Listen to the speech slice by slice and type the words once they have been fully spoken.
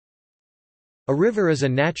A river is a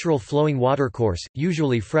natural flowing watercourse,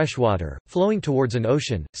 usually freshwater, flowing towards an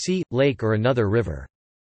ocean, sea, lake or another river.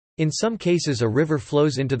 In some cases a river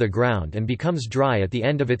flows into the ground and becomes dry at the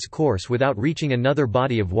end of its course without reaching another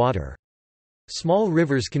body of water. Small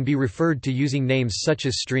rivers can be referred to using names such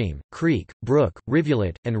as stream, creek, brook,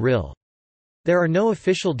 rivulet, and rill. There are no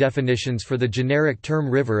official definitions for the generic term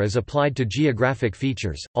river as applied to geographic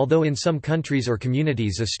features, although in some countries or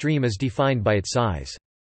communities a stream is defined by its size.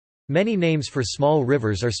 Many names for small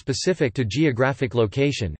rivers are specific to geographic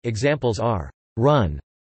location. Examples are run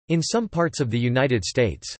in some parts of the United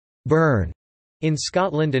States, burn in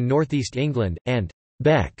Scotland and northeast England, and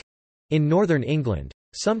beck in northern England.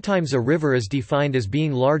 Sometimes a river is defined as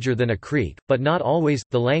being larger than a creek, but not always.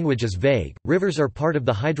 The language is vague. Rivers are part of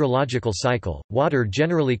the hydrological cycle. Water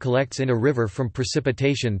generally collects in a river from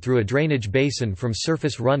precipitation through a drainage basin from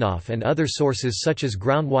surface runoff and other sources such as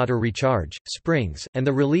groundwater recharge, springs, and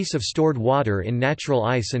the release of stored water in natural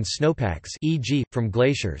ice and snowpacks, e.g., from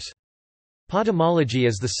glaciers. Potamology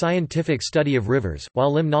is the scientific study of rivers,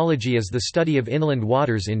 while limnology is the study of inland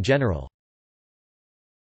waters in general.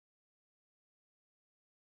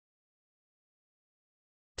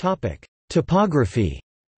 Topography.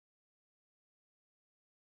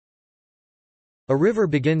 A river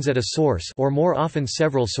begins at a source or more often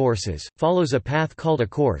several sources, follows a path called a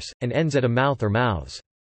course, and ends at a mouth or mouths.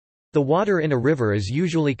 The water in a river is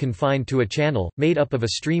usually confined to a channel, made up of a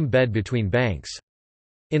stream bed between banks.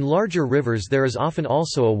 In larger rivers there is often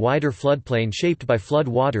also a wider floodplain shaped by flood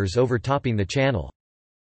waters overtopping the channel.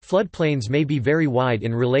 Floodplains may be very wide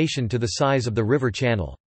in relation to the size of the river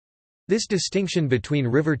channel. This distinction between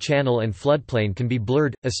river channel and floodplain can be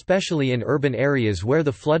blurred, especially in urban areas where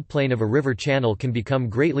the floodplain of a river channel can become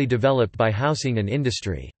greatly developed by housing and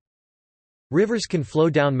industry. Rivers can flow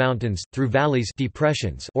down mountains, through valleys,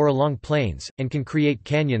 depressions, or along plains, and can create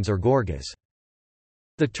canyons or gorges.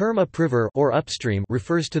 The term upriver or upstream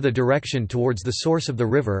refers to the direction towards the source of the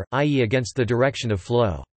river, i.e. against the direction of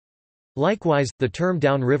flow. Likewise, the term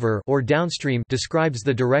downriver or downstream describes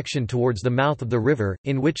the direction towards the mouth of the river,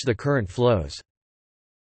 in which the current flows.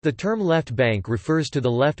 The term left bank refers to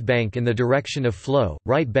the left bank in the direction of flow,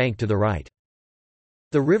 right bank to the right.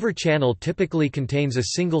 The river channel typically contains a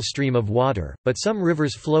single stream of water, but some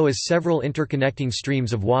rivers flow as several interconnecting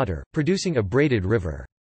streams of water, producing a braided river.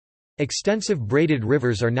 Extensive braided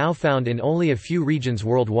rivers are now found in only a few regions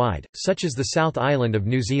worldwide, such as the South Island of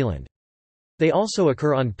New Zealand. They also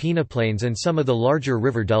occur on peneplains and some of the larger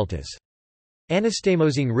river deltas.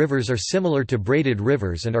 Anastamosing rivers are similar to braided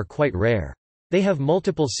rivers and are quite rare. They have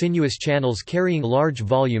multiple sinuous channels carrying large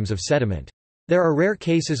volumes of sediment. There are rare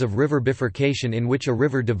cases of river bifurcation in which a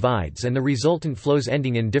river divides and the resultant flows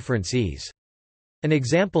ending in different seas. An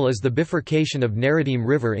example is the bifurcation of Neredim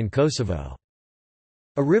River in Kosovo.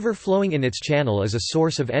 A river flowing in its channel is a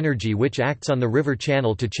source of energy which acts on the river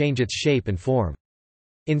channel to change its shape and form.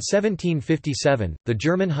 In 1757, the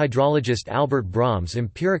German hydrologist Albert Brahms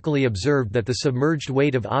empirically observed that the submerged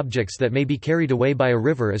weight of objects that may be carried away by a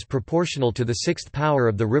river is proportional to the sixth power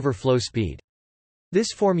of the river flow speed.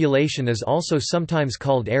 This formulation is also sometimes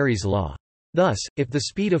called Airy's law. Thus, if the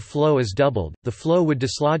speed of flow is doubled, the flow would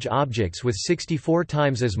dislodge objects with 64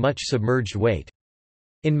 times as much submerged weight.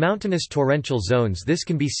 In mountainous torrential zones this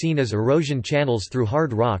can be seen as erosion channels through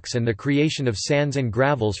hard rocks and the creation of sands and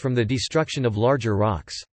gravels from the destruction of larger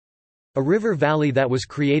rocks. A river valley that was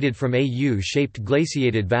created from a U-shaped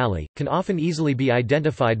glaciated valley, can often easily be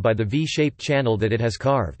identified by the V-shaped channel that it has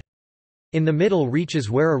carved. In the middle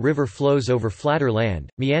reaches where a river flows over flatter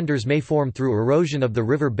land, meanders may form through erosion of the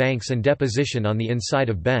river banks and deposition on the inside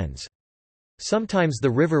of bends. Sometimes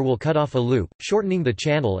the river will cut off a loop, shortening the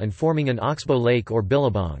channel and forming an oxbow lake or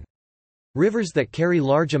billabong. Rivers that carry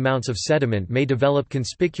large amounts of sediment may develop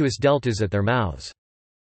conspicuous deltas at their mouths.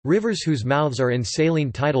 Rivers whose mouths are in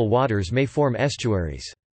saline tidal waters may form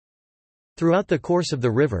estuaries. Throughout the course of the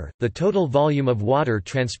river, the total volume of water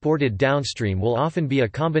transported downstream will often be a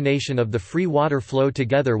combination of the free water flow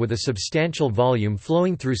together with a substantial volume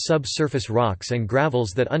flowing through subsurface rocks and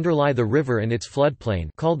gravels that underlie the river and its floodplain,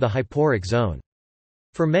 called the hyporheic zone.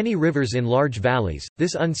 For many rivers in large valleys,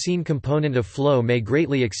 this unseen component of flow may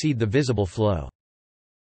greatly exceed the visible flow.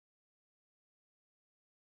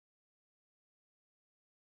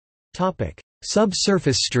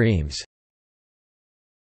 Subsurface streams.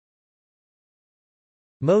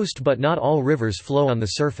 Most but not all rivers flow on the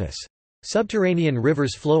surface. Subterranean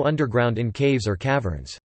rivers flow underground in caves or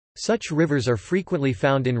caverns. Such rivers are frequently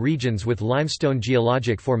found in regions with limestone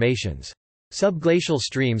geologic formations. Subglacial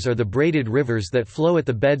streams are the braided rivers that flow at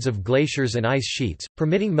the beds of glaciers and ice sheets,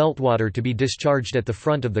 permitting meltwater to be discharged at the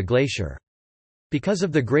front of the glacier. Because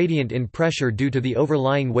of the gradient in pressure due to the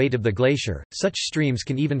overlying weight of the glacier, such streams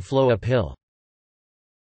can even flow uphill.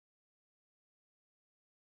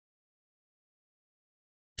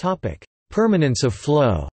 Permanence of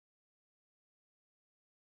flow.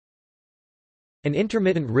 An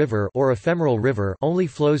intermittent river or ephemeral river only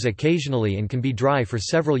flows occasionally and can be dry for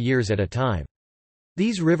several years at a time.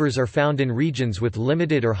 These rivers are found in regions with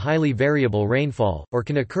limited or highly variable rainfall, or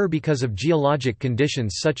can occur because of geologic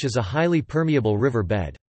conditions such as a highly permeable river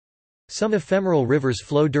bed. Some ephemeral rivers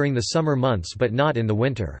flow during the summer months but not in the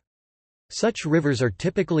winter. Such rivers are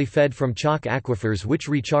typically fed from chalk aquifers which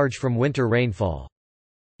recharge from winter rainfall.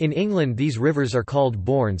 In England these rivers are called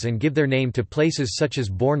bournes and give their name to places such as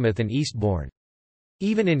Bournemouth and Eastbourne.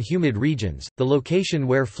 Even in humid regions, the location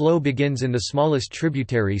where flow begins in the smallest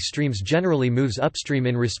tributary streams generally moves upstream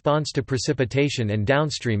in response to precipitation and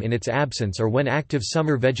downstream in its absence or when active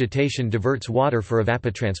summer vegetation diverts water for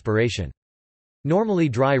evapotranspiration. Normally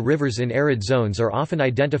dry rivers in arid zones are often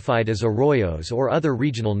identified as arroyos or other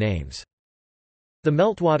regional names. The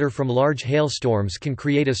meltwater from large hailstorms can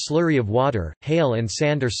create a slurry of water, hail and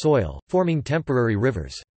sand or soil, forming temporary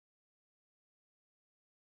rivers.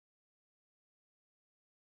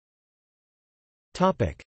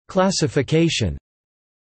 Classification.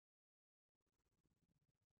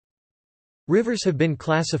 Rivers have been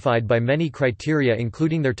classified by many criteria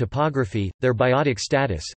including their topography, their biotic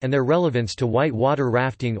status, and their relevance to whitewater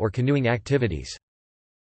rafting or canoeing activities.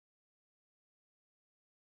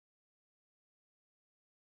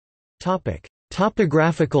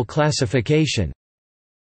 Topographical classification.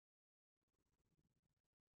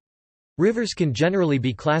 Rivers can generally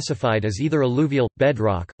be classified as either alluvial,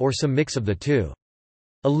 bedrock, or some mix of the two.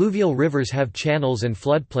 Alluvial rivers have channels and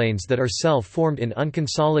floodplains that are self-formed in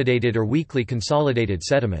unconsolidated or weakly consolidated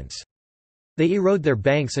sediments. They erode their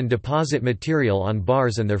banks and deposit material on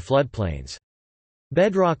bars and their floodplains.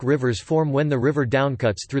 Bedrock rivers form when the river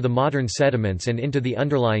downcuts through the modern sediments and into the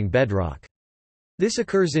underlying bedrock. This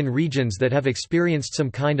occurs in regions that have experienced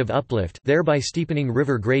some kind of uplift, thereby steepening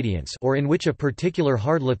river gradients, or in which a particular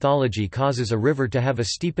hard lithology causes a river to have a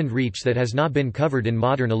steepened reach that has not been covered in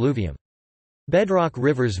modern alluvium. Bedrock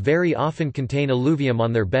rivers very often contain alluvium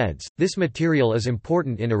on their beds. This material is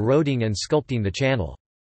important in eroding and sculpting the channel.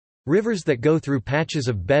 Rivers that go through patches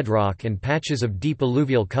of bedrock and patches of deep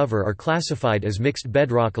alluvial cover are classified as mixed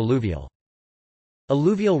bedrock alluvial.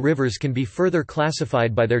 Alluvial rivers can be further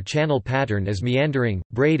classified by their channel pattern as meandering,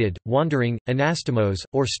 braided, wandering, anastomose,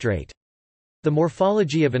 or straight. The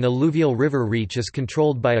morphology of an alluvial river reach is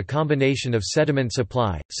controlled by a combination of sediment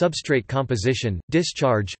supply, substrate composition,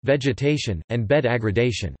 discharge, vegetation, and bed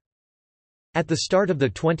aggradation. At the start of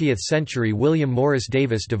the 20th century, William Morris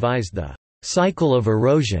Davis devised the cycle of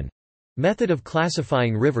erosion method of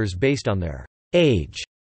classifying rivers based on their age.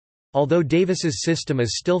 Although Davis's system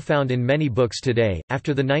is still found in many books today,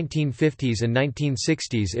 after the 1950s and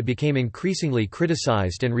 1960s it became increasingly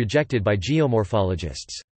criticized and rejected by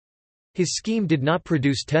geomorphologists. His scheme did not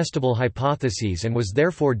produce testable hypotheses and was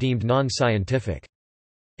therefore deemed non-scientific.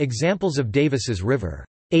 Examples of Davis's river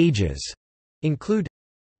ages include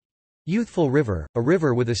Youthful River, a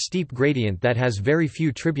river with a steep gradient that has very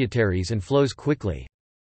few tributaries and flows quickly.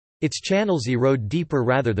 Its channels erode deeper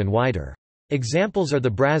rather than wider. Examples are the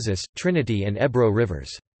Brazos, Trinity and Ebro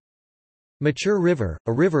rivers. Mature River,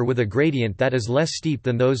 a river with a gradient that is less steep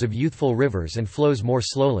than those of youthful rivers and flows more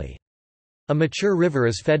slowly. A mature river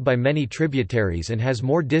is fed by many tributaries and has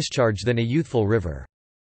more discharge than a youthful river.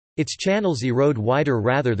 Its channels erode wider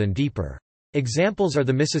rather than deeper. Examples are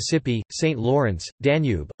the Mississippi, St. Lawrence,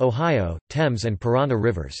 Danube, Ohio, Thames and Parana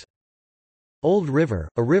rivers. Old River,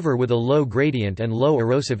 a river with a low gradient and low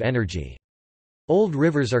erosive energy. Old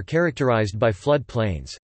rivers are characterized by flood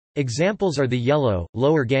plains. Examples are the Yellow,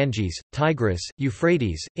 Lower Ganges, Tigris,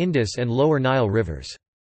 Euphrates, Indus and Lower Nile rivers.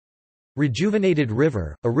 Rejuvenated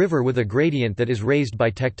River, a river with a gradient that is raised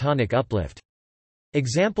by tectonic uplift.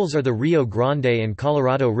 Examples are the Rio Grande and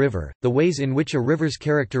Colorado River. The ways in which a river's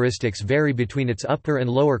characteristics vary between its upper and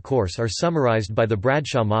lower course are summarized by the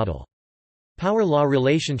Bradshaw model. Power law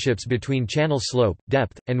relationships between channel slope,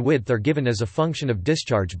 depth, and width are given as a function of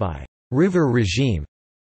discharge by river regime.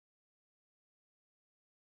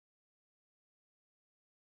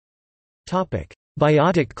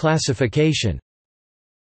 Biotic classification.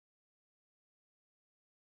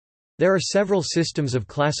 There are several systems of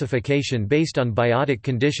classification based on biotic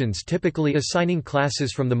conditions, typically assigning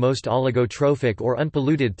classes from the most oligotrophic or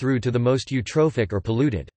unpolluted through to the most eutrophic or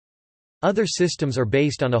polluted. Other systems are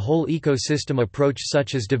based on a whole ecosystem approach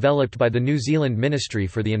such as developed by the New Zealand Ministry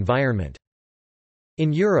for the Environment.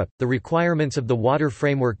 In Europe, the requirements of the Water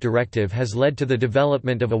Framework Directive has led to the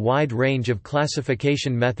development of a wide range of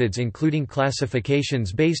classification methods, including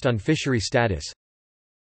classifications based on fishery status.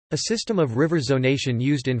 A system of river zonation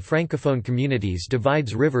used in francophone communities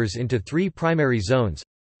divides rivers into three primary zones.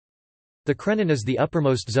 The crenon is the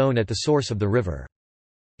uppermost zone at the source of the river.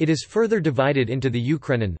 It is further divided into the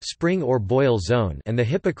eukrenon, spring or boil zone, and the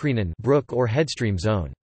hypocrenon, brook or headstream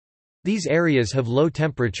zone. These areas have low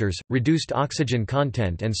temperatures, reduced oxygen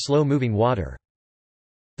content and slow-moving water.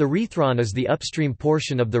 The rethron is the upstream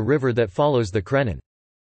portion of the river that follows the crenon.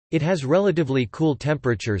 It has relatively cool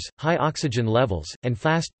temperatures, high oxygen levels, and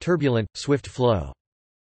fast, turbulent, swift flow.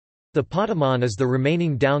 The potamon is the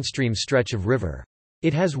remaining downstream stretch of river.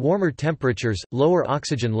 It has warmer temperatures, lower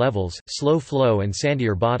oxygen levels, slow flow and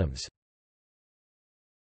sandier bottoms.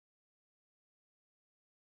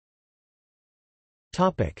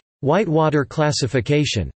 Whitewater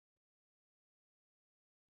classification.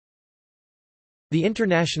 The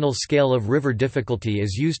international scale of river difficulty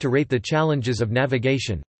is used to rate the challenges of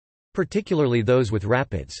navigation, particularly those with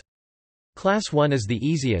rapids. Class 1 is the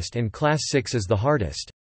easiest and Class 6 is the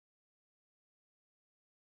hardest.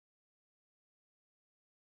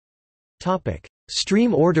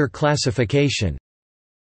 Stream order classification.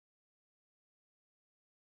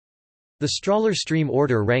 The Strahler stream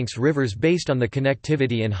order ranks rivers based on the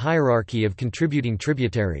connectivity and hierarchy of contributing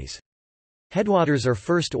tributaries. Headwaters are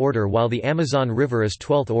first order while the Amazon River is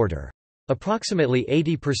 12th order. Approximately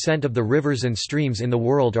 80% of the rivers and streams in the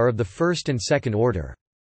world are of the first and second order.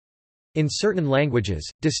 In certain languages,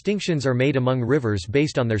 distinctions are made among rivers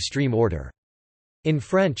based on their stream order. In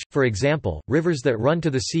French, for example, rivers that run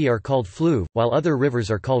to the sea are called fleuves, while other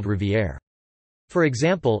rivers are called rivières. For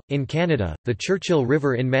example, in Canada, the Churchill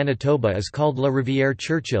River in Manitoba is called La Rivière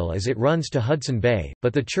Churchill as it runs to Hudson Bay,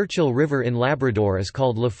 but the Churchill River in Labrador is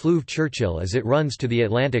called La Fleuve Churchill as it runs to the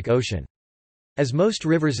Atlantic Ocean. As most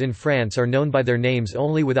rivers in France are known by their names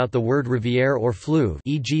only without the word rivière or fleuve,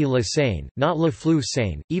 e.g. La Seine, not La Fleuve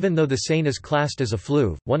Seine, even though the Seine is classed as a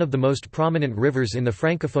fleuve, one of the most prominent rivers in the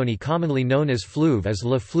francophonie commonly known as fleuve is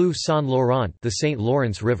La Fleuve Saint-Laurent, the St.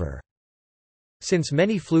 Lawrence River. Since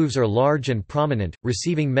many fleuves are large and prominent,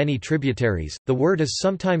 receiving many tributaries, the word is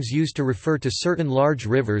sometimes used to refer to certain large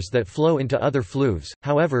rivers that flow into other fleuves.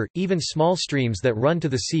 However, even small streams that run to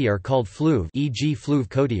the sea are called fleuve, e.g. Fleuve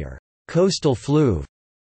côtier, coastal fleuve.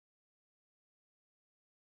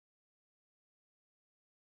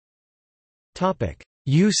 Topic: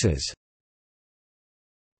 Uses.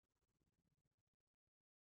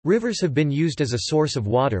 Rivers have been used as a source of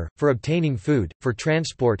water, for obtaining food, for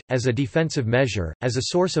transport, as a defensive measure, as a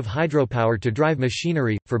source of hydropower to drive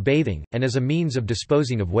machinery, for bathing, and as a means of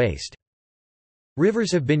disposing of waste.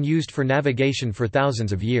 Rivers have been used for navigation for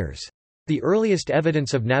thousands of years. The earliest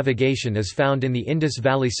evidence of navigation is found in the Indus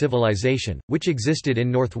Valley Civilization, which existed in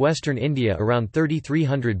northwestern India around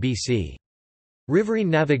 3300 BC. Riverine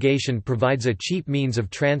navigation provides a cheap means of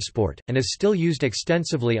transport, and is still used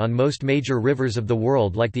extensively on most major rivers of the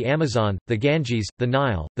world like the Amazon, the Ganges, the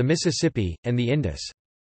Nile, the Mississippi, and the Indus.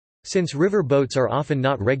 Since river boats are often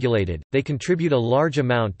not regulated, they contribute a large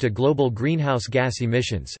amount to global greenhouse gas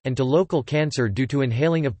emissions, and to local cancer due to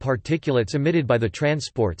inhaling of particulates emitted by the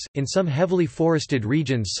transports. In some heavily forested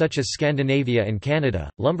regions such as Scandinavia and Canada,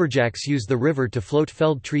 lumberjacks use the river to float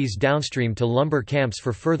felled trees downstream to lumber camps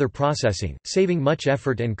for further processing, saving much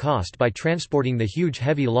effort and cost by transporting the huge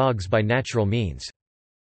heavy logs by natural means.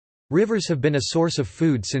 Rivers have been a source of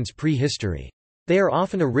food since prehistory. They are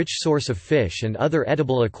often a rich source of fish and other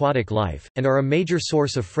edible aquatic life, and are a major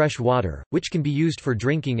source of fresh water, which can be used for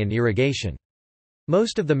drinking and irrigation.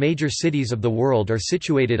 Most of the major cities of the world are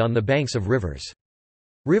situated on the banks of rivers.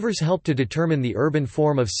 Rivers help to determine the urban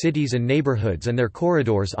form of cities and neighborhoods, and their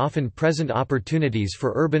corridors often present opportunities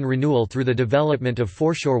for urban renewal through the development of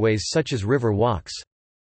foreshoreways such as river walks.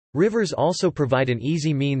 Rivers also provide an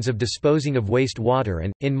easy means of disposing of waste water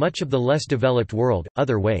and, in much of the less developed world,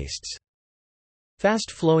 other wastes.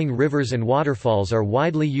 Fast-flowing rivers and waterfalls are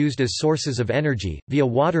widely used as sources of energy, via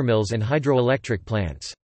watermills and hydroelectric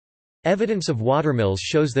plants. Evidence of watermills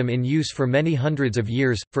shows them in use for many hundreds of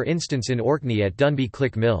years, for instance in Orkney at Dunby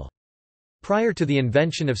Click Mill. Prior to the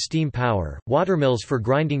invention of steam power, watermills for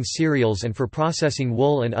grinding cereals and for processing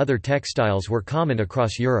wool and other textiles were common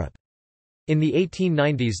across Europe. In the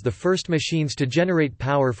 1890s, the first machines to generate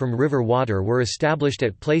power from river water were established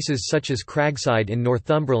at places such as Cragside in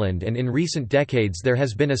Northumberland, and in recent decades there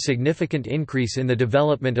has been a significant increase in the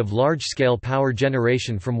development of large-scale power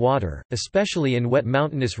generation from water, especially in wet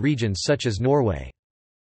mountainous regions such as Norway.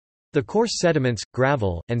 The coarse sediments,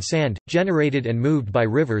 gravel, and sand, generated and moved by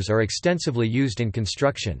rivers are extensively used in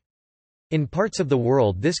construction. In parts of the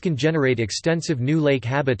world this can generate extensive new lake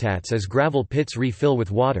habitats as gravel pits refill with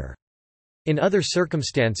water. In other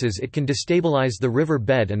circumstances it can destabilize the river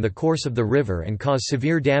bed and the course of the river and cause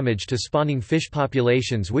severe damage to spawning fish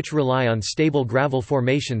populations which rely on stable gravel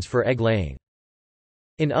formations for egg laying.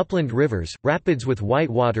 In upland rivers, rapids with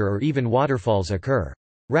whitewater or even waterfalls occur.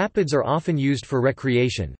 Rapids are often used for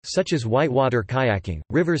recreation, such as whitewater kayaking.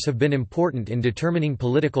 Rivers have been important in determining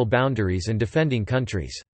political boundaries and defending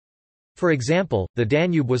countries. For example, the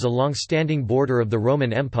Danube was a long-standing border of the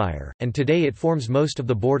Roman Empire, and today it forms most of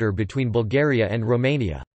the border between Bulgaria and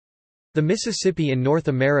Romania. The Mississippi in North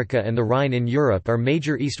America and the Rhine in Europe are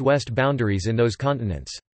major east-west boundaries in those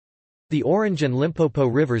continents. The Orange and Limpopo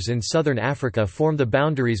rivers in southern Africa form the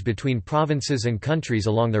boundaries between provinces and countries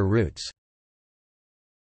along their routes.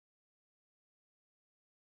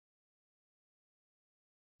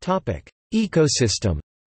 Ecosystem.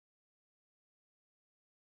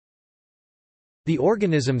 The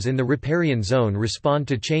organisms in the riparian zone respond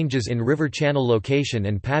to changes in river channel location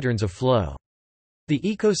and patterns of flow. The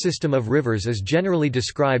ecosystem of rivers is generally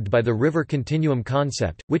described by the river continuum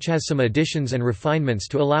concept, which has some additions and refinements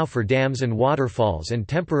to allow for dams and waterfalls and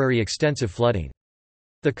temporary extensive flooding.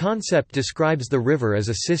 The concept describes the river as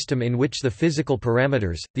a system in which the physical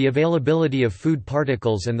parameters, the availability of food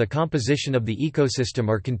particles and the composition of the ecosystem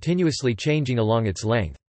are continuously changing along its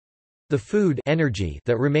length. The food energy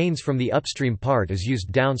that remains from the upstream part is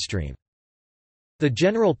used downstream. The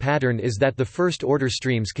general pattern is that the first-order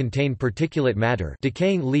streams contain particulate matter,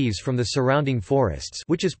 decaying leaves from the surrounding forests,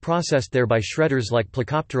 which is processed there by shredders like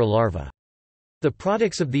Plecoptera larvae. The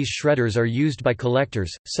products of these shredders are used by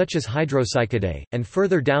collectors, such as Hydropsychidae, and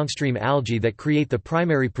further downstream algae that create the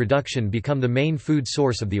primary production become the main food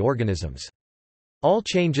source of the organisms. All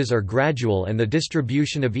changes are gradual and the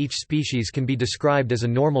distribution of each species can be described as a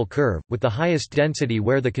normal curve, with the highest density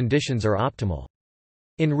where the conditions are optimal.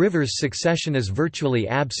 In rivers succession is virtually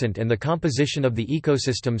absent and the composition of the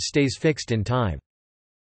ecosystem stays fixed in time.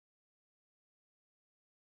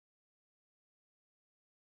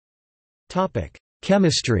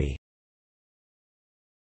 Chemistry.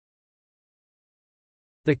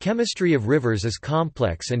 The chemistry of rivers is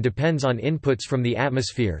complex and depends on inputs from the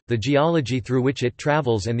atmosphere, the geology through which it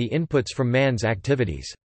travels and the inputs from man's activities.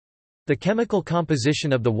 The chemical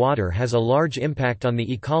composition of the water has a large impact on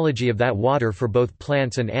the ecology of that water for both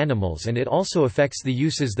plants and animals, and it also affects the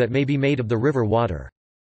uses that may be made of the river water.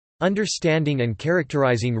 Understanding and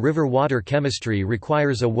characterizing river water chemistry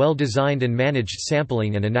requires a well-designed and managed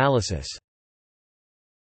sampling and analysis.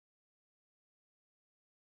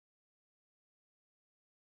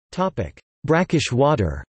 Brackish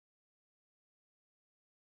water.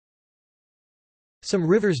 Some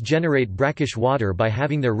rivers generate brackish water by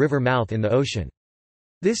having their river mouth in the ocean.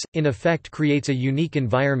 This, in effect, creates a unique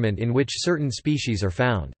environment in which certain species are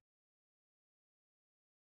found.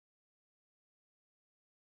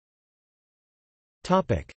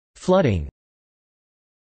 Flooding.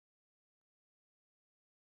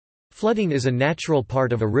 Flooding is a natural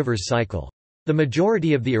part of a river's cycle. The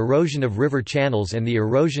majority of the erosion of river channels and the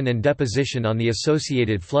erosion and deposition on the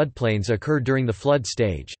associated floodplains occur during the flood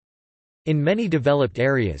stage. In many developed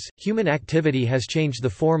areas, human activity has changed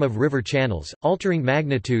the form of river channels, altering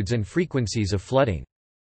magnitudes and frequencies of flooding.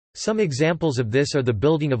 Some examples of this are the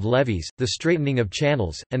building of levees, the straightening of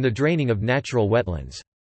channels, and the draining of natural wetlands.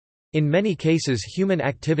 In many cases, human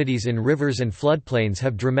activities in rivers and floodplains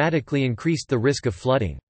have dramatically increased the risk of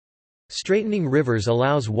flooding. Straightening rivers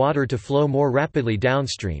allows water to flow more rapidly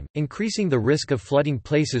downstream, increasing the risk of flooding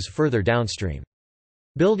places further downstream.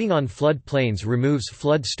 Building on flood plains removes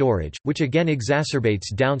flood storage, which again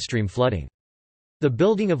exacerbates downstream flooding. The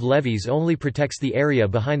building of levees only protects the area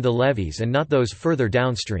behind the levees and not those further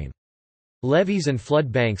downstream. Levees and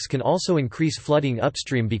flood banks can also increase flooding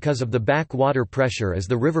upstream because of the back water pressure as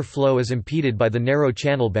the river flow is impeded by the narrow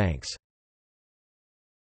channel banks.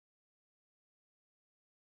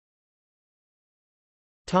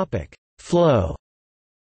 Flow.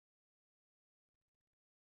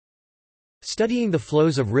 Studying the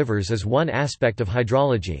flows of rivers is one aspect of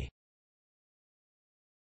hydrology.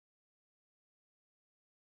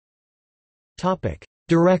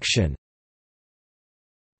 Direction.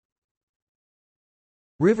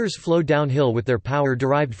 Rivers flow downhill with their power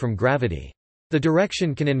derived from gravity. The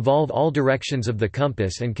direction can involve all directions of the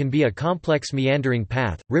compass and can be a complex meandering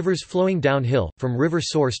path. Rivers flowing downhill, from river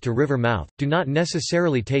source to river mouth, do not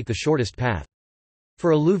necessarily take the shortest path.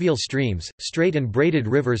 For alluvial streams, straight and braided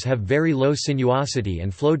rivers have very low sinuosity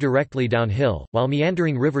and flow directly downhill, while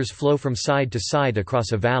meandering rivers flow from side to side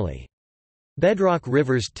across a valley. Bedrock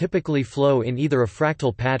rivers typically flow in either a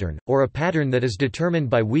fractal pattern, or a pattern that is determined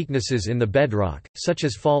by weaknesses in the bedrock, such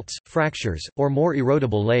as faults, fractures, or more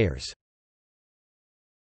erodible layers.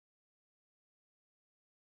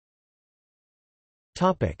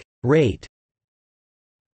 Rate.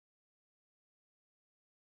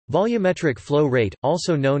 Volumetric flow rate,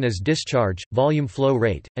 also known as discharge, volume flow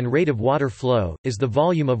rate, and rate of water flow, is the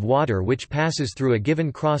volume of water which passes through a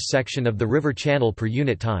given cross-section of the river channel per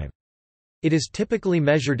unit time. It is typically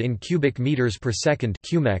measured in cubic meters per second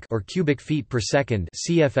or cubic feet per second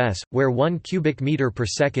 (CFS), where 1 cubic meter per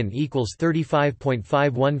second equals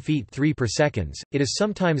 35.51 feet 3 per seconds. It is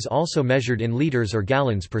sometimes also measured in liters or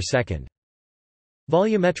gallons per second.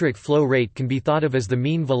 Volumetric flow rate can be thought of as the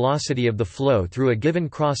mean velocity of the flow through a given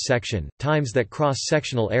cross-section, times that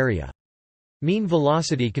cross-sectional area. Mean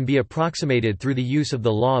velocity can be approximated through the use of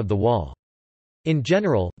the law of the wall. In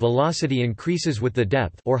general, velocity increases with the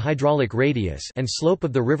depth or hydraulic radius and slope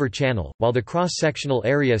of the river channel, while the cross-sectional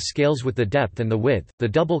area scales with the depth and the width. The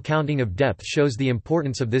double counting of depth shows the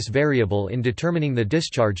importance of this variable in determining the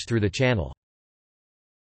discharge through the channel.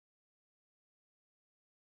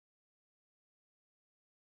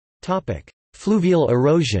 Topic: Fluvial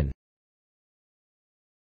erosion.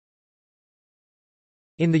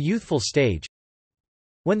 In the youthful stage,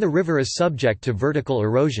 when the river is subject to vertical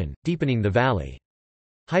erosion, deepening the valley.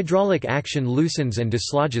 Hydraulic action loosens and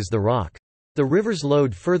dislodges the rock. The river's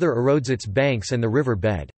load further erodes its banks and the river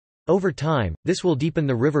bed. Over time, this will deepen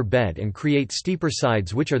the river bed and create steeper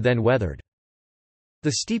sides which are then weathered.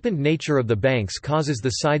 The steepened nature of the banks causes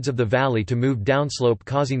the sides of the valley to move downslope,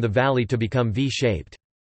 causing the valley to become V-shaped.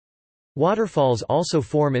 Waterfalls also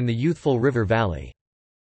form in the youthful river valley.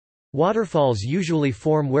 Waterfalls usually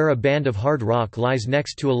form where a band of hard rock lies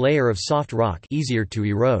next to a layer of soft rock, easier to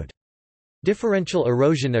erode. Differential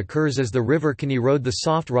erosion occurs as the river can erode the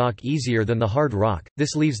soft rock easier than the hard rock.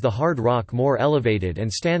 This leaves the hard rock more elevated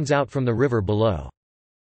and stands out from the river below.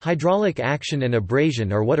 Hydraulic action and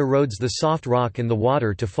abrasion are what erodes the soft rock in the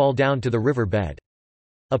water to fall down to the river bed.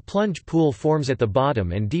 A plunge pool forms at the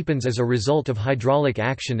bottom and deepens as a result of hydraulic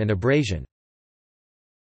action and abrasion.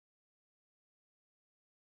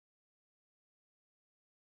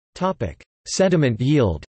 Sediment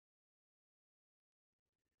yield.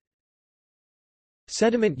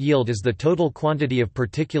 Sediment yield is the total quantity of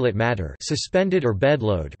particulate matter, suspended or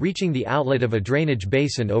bedload, reaching the outlet of a drainage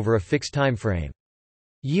basin over a fixed time frame.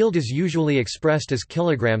 Yield is usually expressed as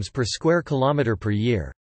kilograms per square kilometer per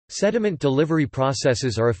year. Sediment delivery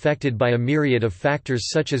processes are affected by a myriad of factors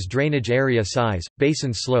such as drainage area size,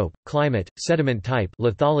 basin slope, climate, sediment type,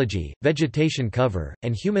 lithology, vegetation cover,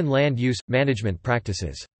 and human land use management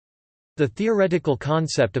practices. The theoretical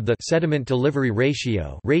concept of the sediment delivery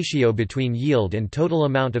ratio between yield and total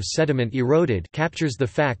amount of sediment eroded captures the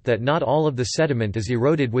fact that not all of the sediment is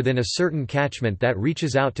eroded within a certain catchment that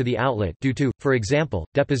reaches out to the outlet due to, for example,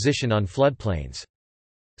 deposition on floodplains.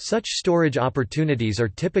 Such storage opportunities are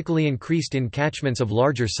typically increased in catchments of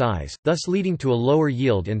larger size, thus leading to a lower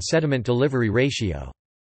yield and sediment delivery ratio.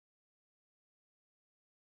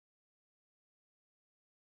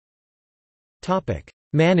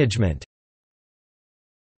 Management.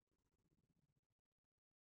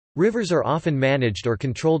 Rivers are often managed or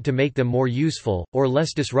controlled to make them more useful, or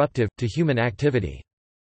less disruptive, to human activity.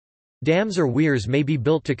 Dams or weirs may be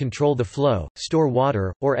built to control the flow, store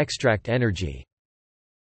water, or extract energy.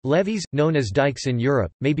 Levees, known as dikes in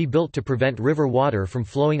Europe, may be built to prevent river water from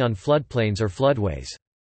flowing on floodplains or floodways.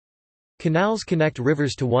 Canals connect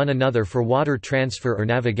rivers to one another for water transfer or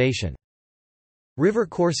navigation. River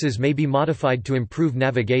courses may be modified to improve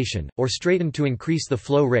navigation, or straightened to increase the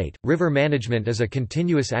flow rate. River management is a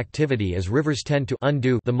continuous activity as rivers tend to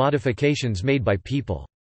undo the modifications made by people.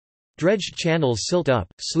 Dredged channels silt up,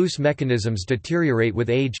 sluice mechanisms deteriorate with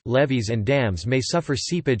age, levees and dams may suffer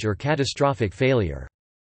seepage or catastrophic failure.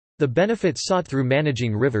 The benefits sought through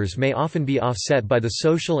managing rivers may often be offset by the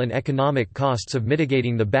social and economic costs of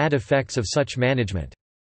mitigating the bad effects of such management.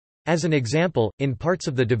 As an example, in parts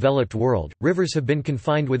of the developed world, rivers have been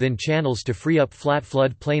confined within channels to free up flat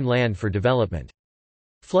flood-plain land for development.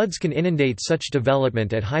 Floods can inundate such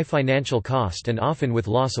development at high financial cost and often with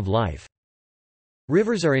loss of life.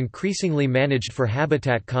 Rivers are increasingly managed for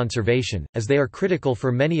habitat conservation, as they are critical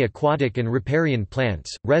for many aquatic and riparian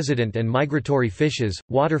plants, resident and migratory fishes,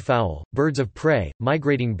 waterfowl, birds of prey,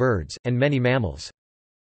 migrating birds, and many mammals.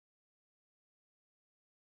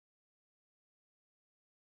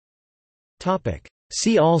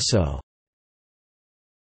 See also: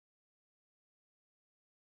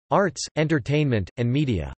 Arts, entertainment, and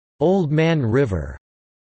media. Old Man River,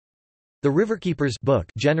 The Riverkeepers book,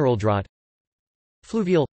 General Drought,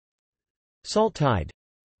 Fluvial, Salt tide.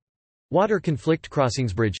 Water conflict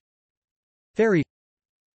crossings. Bridge, ferry,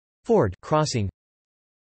 ford crossing,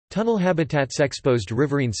 tunnel habitats. Exposed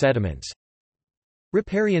riverine sediments.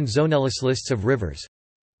 Riparian zoneless. Lists of rivers.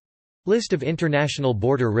 List of international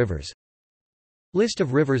border rivers. List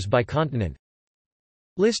of rivers by continent.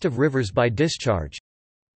 List of rivers by discharge.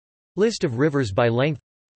 List of rivers by length.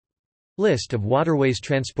 List of waterways.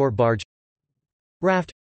 Transport barge,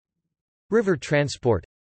 raft, river transport,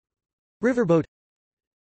 riverboat,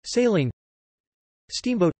 sailing,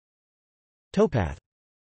 steamboat, towpath.